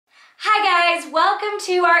Hi guys, welcome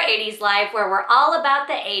to our 80s life where we're all about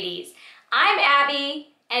the 80s. I'm Abby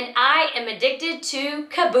and I am addicted to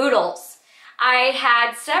Caboodles. I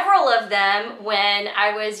had several of them when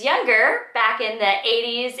I was younger, back in the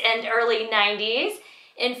 80s and early 90s.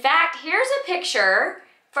 In fact, here's a picture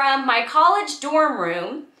from my college dorm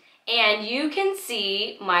room and you can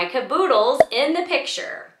see my Caboodles in the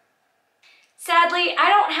picture. Sadly, I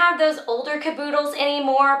don't have those older Caboodles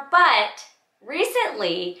anymore, but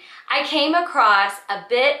recently I came across a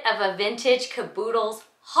bit of a vintage Caboodles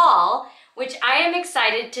haul, which I am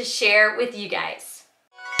excited to share with you guys.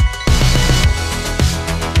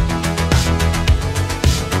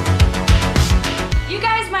 You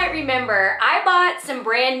guys might remember I bought some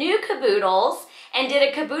brand new Caboodles and did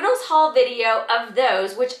a Caboodles haul video of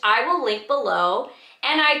those, which I will link below.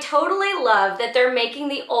 And I totally love that they're making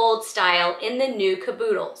the old style in the new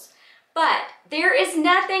Caboodles. But there is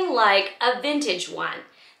nothing like a vintage one,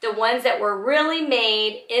 the ones that were really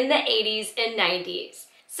made in the 80s and 90s.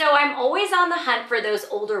 So I'm always on the hunt for those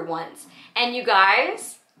older ones. And you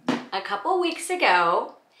guys, a couple weeks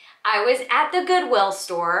ago, I was at the Goodwill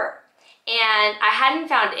store and I hadn't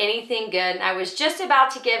found anything good. And I was just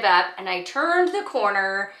about to give up and I turned the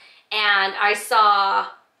corner and I saw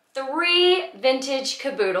 3 vintage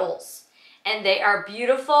Caboodles. And they are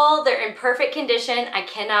beautiful. They're in perfect condition. I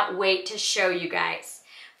cannot wait to show you guys.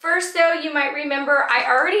 First though, you might remember I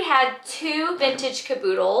already had 2 vintage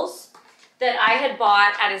Caboodles that I had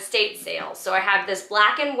bought at estate sale. So I have this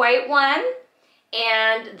black and white one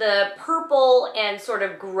and the purple and sort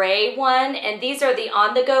of gray one. And these are the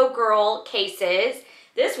on-the-go girl cases.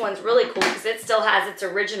 This one's really cool because it still has its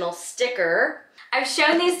original sticker. I've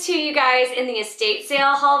shown these to you guys in the estate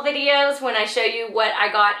sale haul videos when I show you what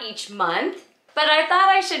I got each month. But I thought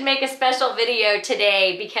I should make a special video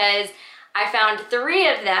today because I found 3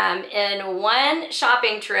 of them in one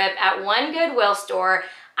shopping trip at one Goodwill store.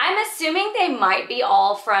 I'm assuming they might be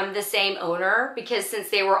all from the same owner because since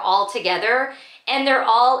they were all together and they're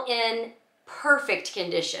all in perfect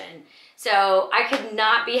condition. So I could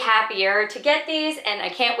not be happier to get these and I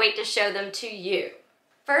can't wait to show them to you.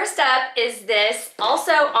 First up is this,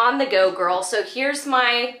 also On the Go Girl. So here's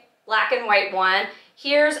my black and white one.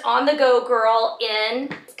 Here's On the Go Girl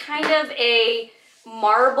in kind of a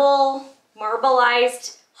marbleized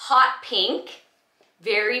hot pink.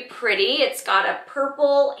 Very pretty. It's got a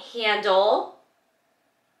purple handle.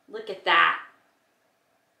 Look at that.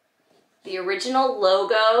 The original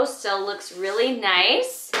logo still looks really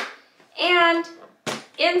nice. And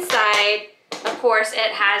inside, of course,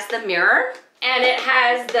 it has the mirror. And it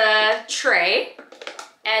has the tray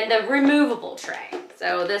and the removable tray.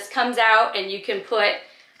 So this comes out and you can put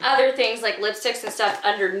other things like lipsticks and stuff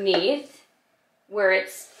underneath where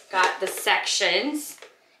it's got the sections.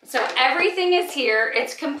 So everything is here,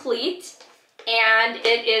 it's complete, and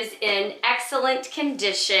it is in excellent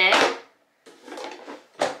condition.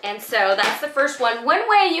 And so that's the first one. One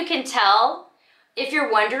way you can tell, if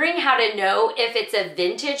you're wondering how to know if it's a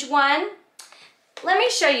vintage one, let me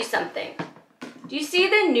show you something. Do you see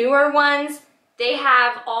the newer ones? They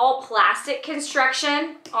have all plastic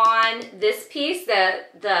construction on this piece,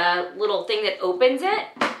 the little thing that opens it.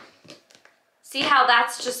 See how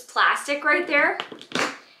that's just plastic right there?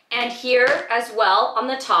 And here as well on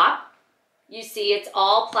the top, you see it's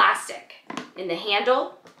all plastic in the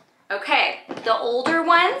handle. Okay, the older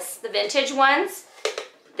ones, the vintage ones,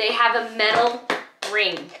 they have a metal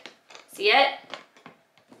ring. See it?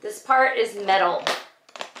 This part is metal.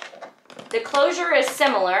 The closure is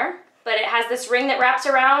similar, but it has this ring that wraps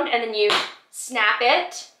around and then you snap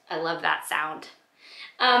it. I love that sound.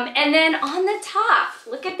 And then on the top,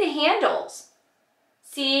 look at the handles.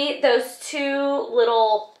 See those 2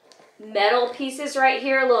 little metal pieces right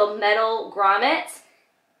here, little metal grommets?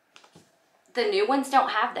 The new ones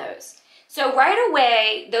don't have those. So right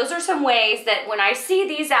away, those are some ways that when I see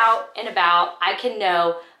these out and about, I can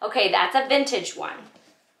know, okay, that's a vintage one.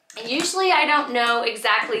 And usually I don't know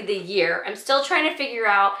exactly the year. I'm still trying to figure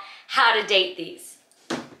out how to date these.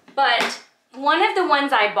 But one of the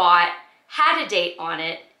ones I bought had a date on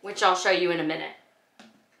it, which I'll show you in a minute.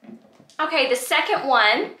 Okay, the second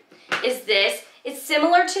one is this. It's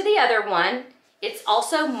similar to the other one. It's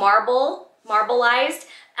also marbleized.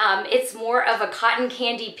 It's more of a cotton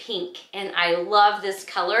candy pink, and I love this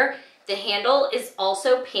color. The handle is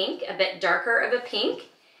also pink, a bit darker of a pink.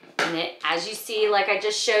 And it, as you see, like I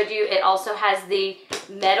just showed you, it also has the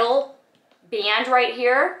metal band right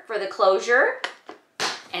here for the closure.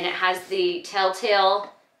 And it has the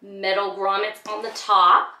telltale metal grommets on the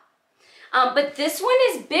top. But this one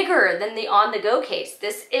is bigger than the On the Go case.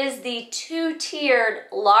 This is the 2-tiered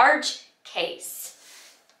large case.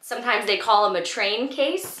 Sometimes they call them a train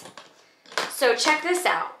case. So check this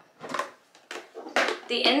out.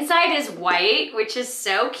 The inside is white, which is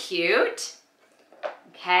so cute.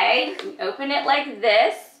 Okay, you open it like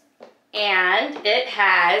this, and it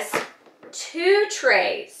has two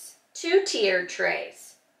trays, two tiered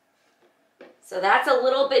trays. So that's a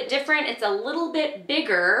little bit different. It's a little bit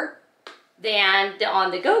bigger than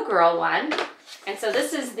on the Go Girl one. And so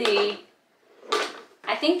this is the,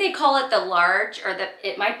 I think they call it the large, or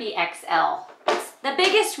it might be XL. It's the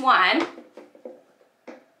biggest one.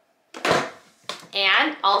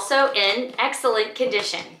 And also in excellent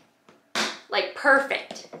condition. Like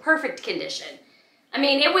perfect condition. I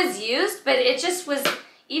mean, it was used, but it just was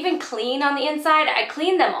even clean on the inside. I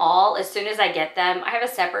clean them all as soon as I get them. I have a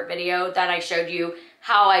separate video that I showed you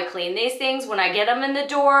how I clean these things. When I get them in the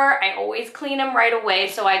door, I always clean them right away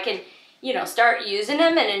so I can, you know, start using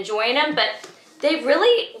them and enjoying them, but they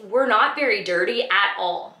really were not very dirty at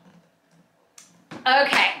all.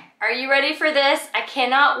 Okay, are you ready for this? I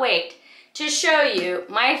cannot wait to show you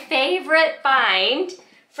my favorite find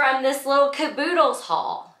from this little Caboodles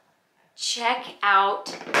haul. Check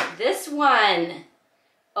out this one.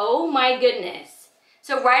 Oh my goodness.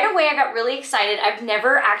 So right away I got really excited. I've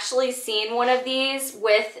never actually seen one of these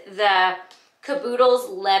with the Caboodles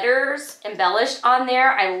letters embellished on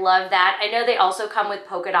there. I love that. I know they also come with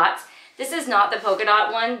polka dots. This is not the polka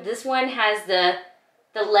dot one. This one has the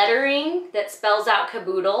lettering that spells out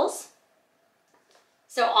Caboodles.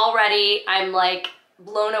 So already I'm like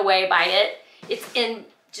blown away by it. It's in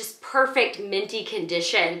just perfect minty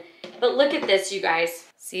condition. But look at this, you guys.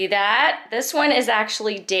 See that? This one is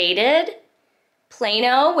actually dated.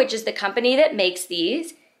 Plano, which is the company that makes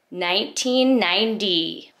these,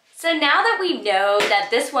 1990. So now that we know that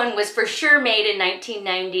this one was for sure made in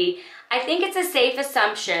 1990, I think it's a safe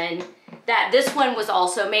assumption that this one was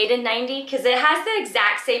also made in 90 because it has the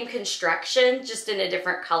exact same construction, just in a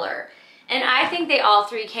different color. And I think they all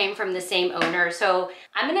three came from the same owner. So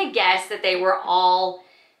I'm gonna guess that they were all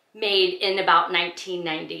made in about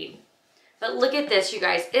 1990. But look at this, you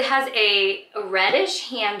guys. It has a reddish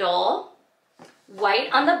handle,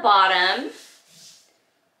 white on the bottom.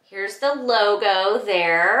 Here's the logo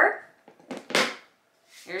there.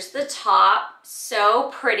 Here's the top, so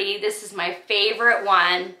pretty. This is my favorite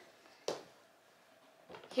one.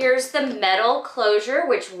 Here's the metal closure,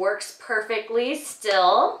 which works perfectly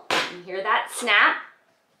still. You hear that snap?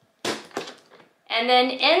 And then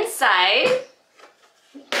inside,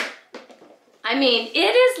 I mean,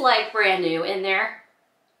 it is like brand new in there.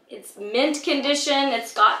 It's mint condition.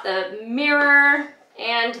 It's got the mirror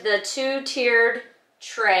and the two-tiered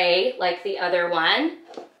tray like the other one.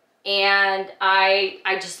 And I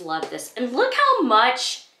just love this. And look how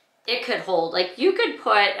much it could hold. Like, you could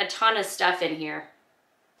put a ton of stuff in here.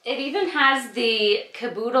 It even has the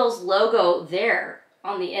Caboodles logo there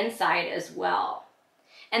on the inside as well.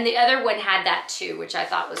 And the other one had that too, which I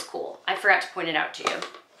thought was cool. I forgot to point it out to you.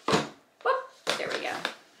 Whoop, there we go.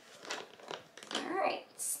 All right,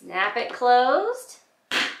 snap it closed.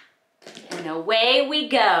 And away we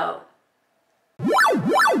go.